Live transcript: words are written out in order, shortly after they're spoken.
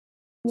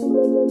It's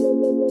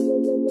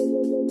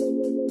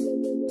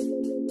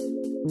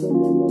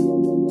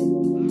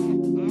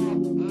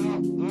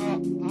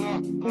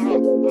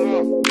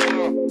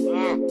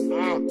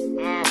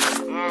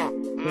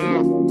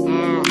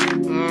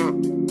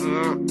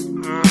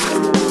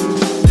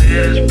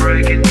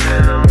breaking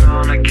down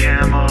on a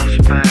camel's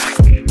back.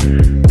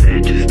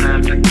 They just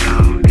have to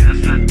go, guess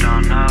they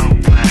don't know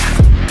when.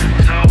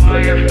 So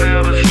while you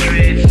feel the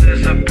streets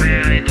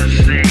disappearing to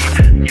sea,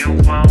 you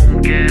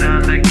won't get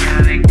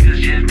undercounted cause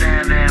you're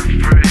damn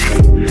free.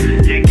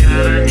 You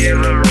got a new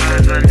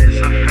horizon, it's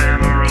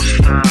ephemeral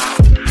stuff.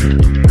 A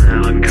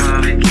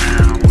melancholy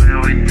town where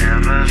we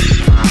never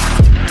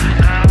smile.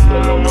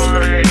 All I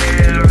wanna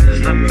hear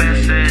is the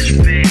message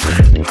beat.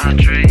 My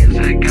dreams,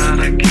 they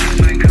gotta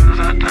kiss me cause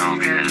I don't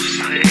get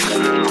sleep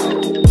now.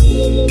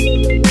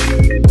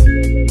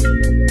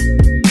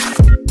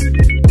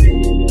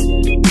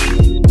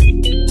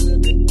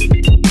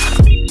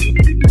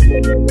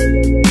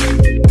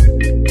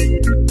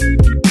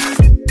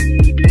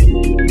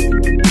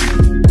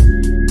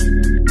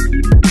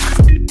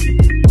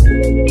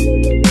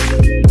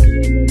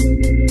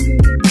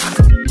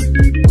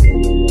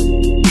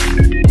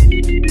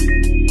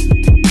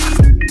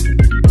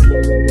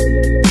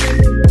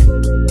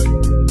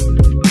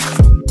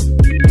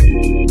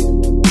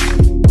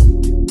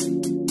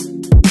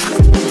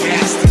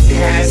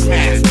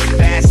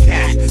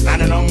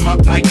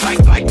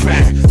 Like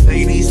crack.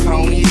 Ladies,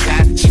 ponies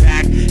at the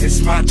track.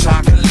 It's my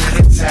chocolate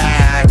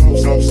attack.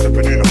 So I'm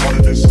slipping in all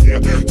of this, yeah.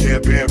 Yeah,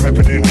 been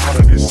repping in all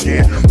of this,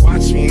 yeah.